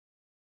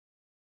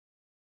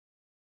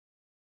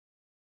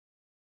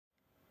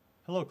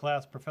Hello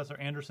class, Professor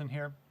Anderson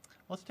here.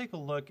 Let's take a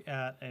look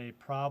at a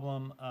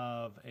problem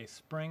of a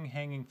spring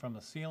hanging from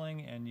the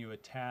ceiling and you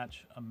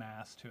attach a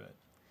mass to it.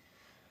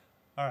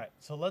 Alright,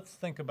 so let's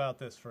think about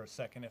this for a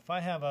second. If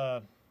I have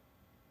a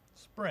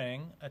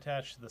spring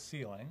attached to the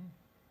ceiling,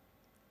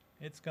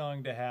 it's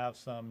going to have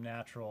some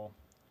natural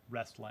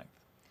rest length.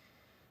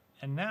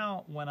 And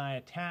now when I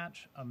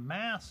attach a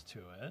mass to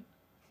it,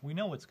 we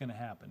know what's going to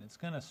happen. It's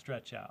going to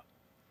stretch out.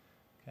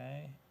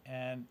 Okay?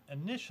 And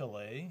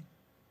initially,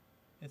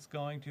 it's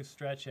going to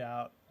stretch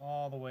out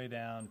all the way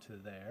down to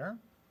there.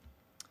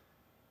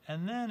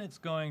 And then it's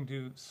going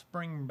to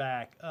spring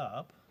back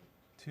up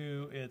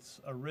to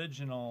its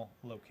original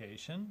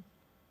location,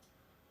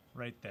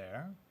 right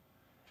there.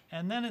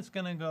 And then it's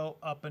going to go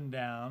up and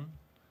down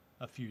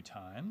a few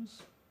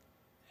times.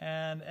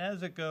 And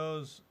as it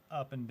goes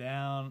up and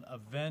down,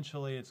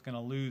 eventually it's going to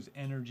lose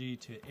energy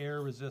to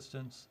air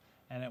resistance,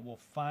 and it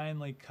will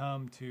finally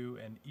come to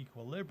an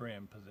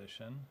equilibrium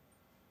position,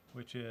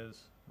 which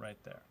is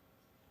right there.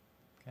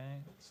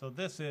 Okay, so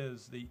this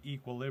is the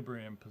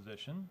equilibrium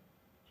position.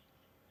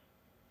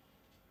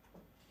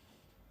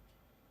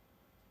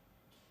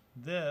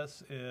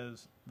 This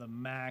is the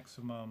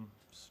maximum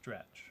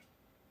stretch.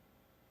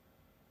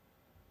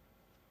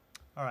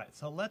 All right,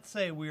 so let's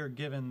say we are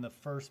given the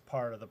first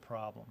part of the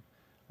problem.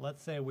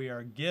 Let's say we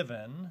are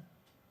given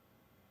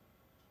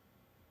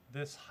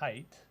this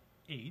height,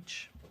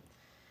 h,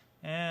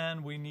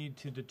 and we need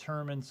to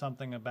determine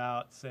something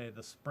about, say,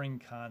 the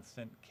spring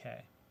constant,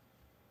 k.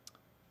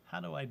 How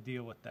do I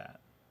deal with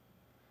that?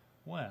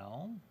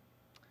 Well,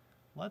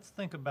 let's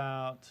think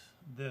about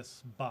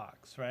this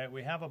box, right?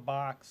 We have a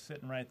box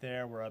sitting right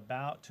there. We're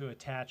about to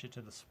attach it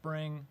to the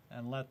spring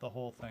and let the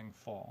whole thing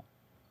fall.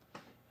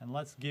 And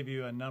let's give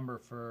you a number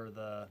for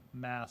the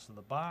mass of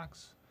the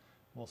box.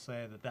 We'll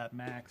say that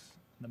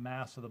the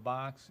mass of the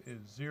box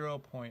is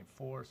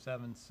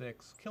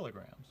 0.476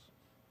 kilograms.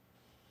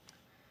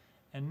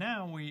 And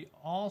now we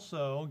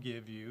also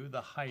give you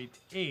the height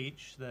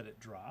h that it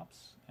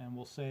drops, and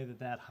we'll say that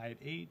that height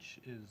h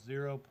is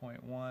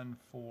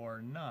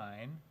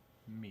 0.149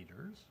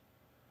 meters.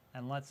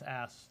 And let's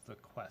ask the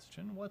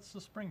question, what's the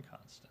spring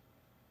constant?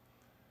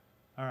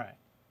 All right,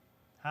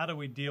 how do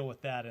we deal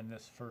with that in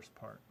this first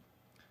part?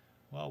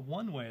 Well,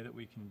 one way that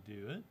we can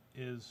do it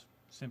is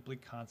simply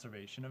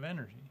conservation of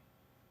energy.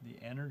 The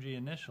energy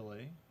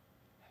initially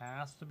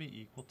has to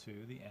be equal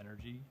to the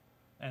energy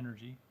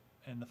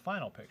in the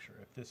final picture.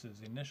 If this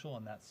is initial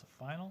and that's the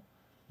final,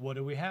 what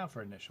do we have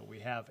for initial? We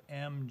have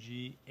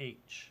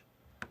mgh.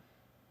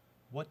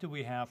 What do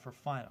we have for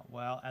final?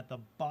 Well, at the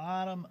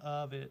bottom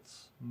of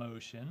its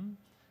motion,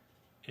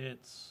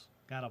 it's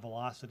got a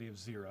velocity of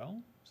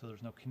 0, so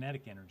there's no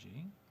kinetic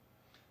energy.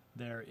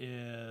 There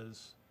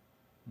is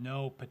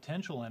no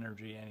potential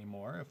energy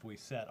anymore if we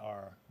set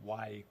our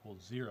y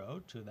equals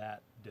 0 to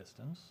that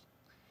distance.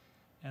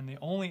 And the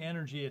only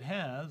energy it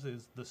has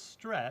is the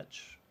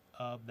stretch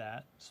of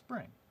that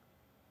spring.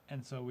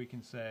 And so we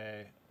can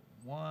say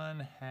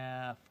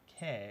 1/2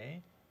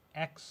 k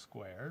x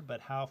squared,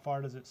 but how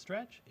far does it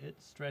stretch? It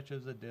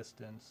stretches a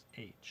distance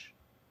h.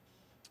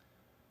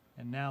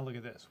 And now look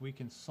at this. We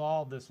can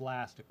solve this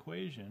last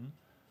equation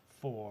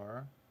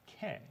for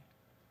k.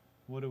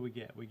 What do we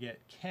get? We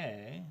get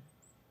k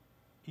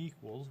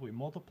equals, we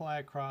multiply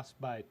across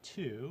by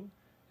 2,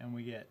 and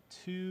we get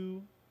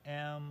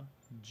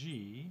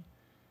 2mg,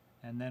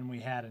 and then we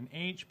had an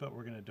h, but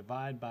we're going to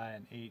divide by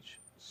an h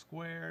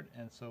squared,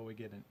 and so we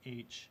get an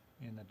h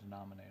in the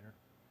denominator.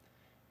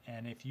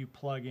 And if you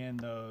plug in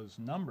those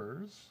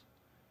numbers,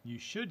 you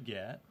should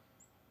get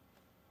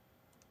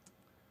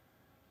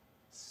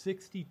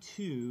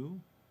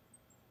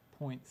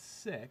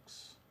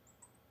 62.6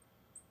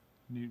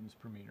 newtons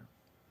per meter.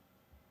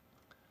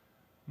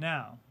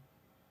 Now,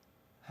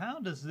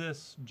 how does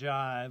this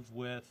jive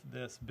with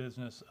this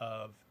business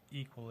of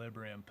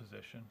equilibrium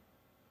position?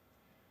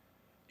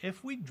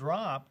 If we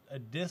dropped a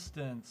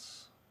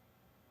distance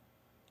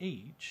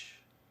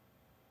h,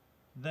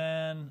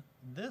 then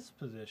this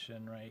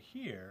position right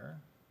here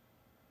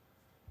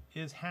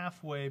is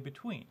halfway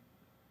between.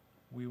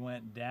 We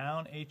went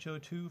down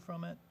HO2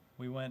 from it,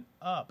 we went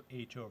up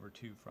H over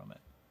 2 from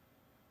it.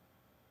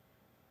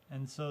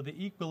 And so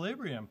the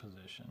equilibrium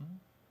position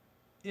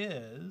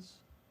is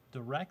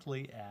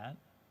directly at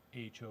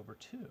H over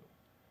 2.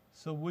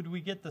 So would we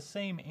get the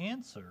same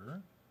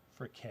answer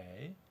for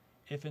K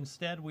if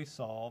instead we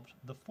solved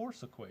the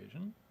force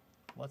equation?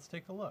 Let's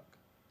take a look.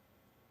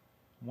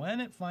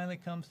 When it finally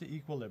comes to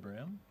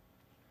equilibrium,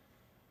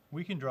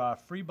 we can draw a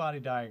free body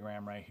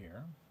diagram right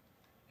here,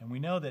 and we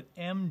know that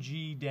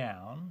mg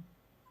down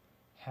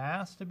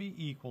has to be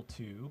equal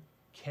to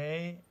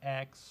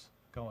kx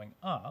going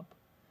up,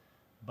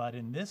 but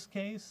in this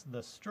case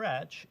the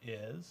stretch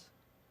is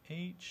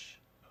h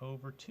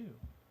over 2.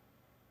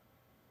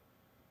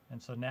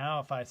 And so now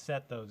if I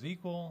set those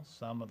equal,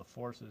 sum of the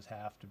forces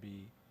have to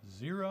be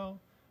 0.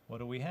 What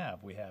do we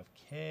have? We have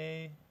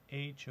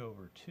kh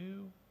over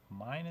 2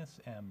 minus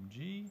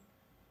mg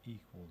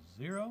equals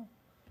 0.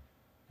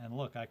 And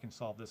look, I can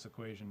solve this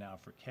equation now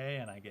for k,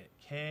 and I get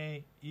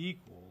k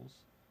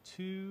equals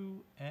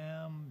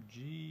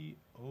 2mg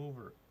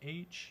over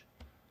h,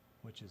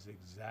 which is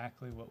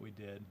exactly what we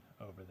did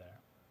over there.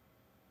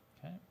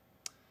 Okay.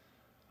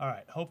 All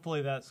right,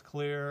 hopefully that's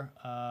clear.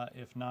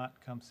 If not,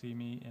 come see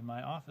me in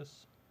my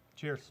office.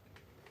 Cheers.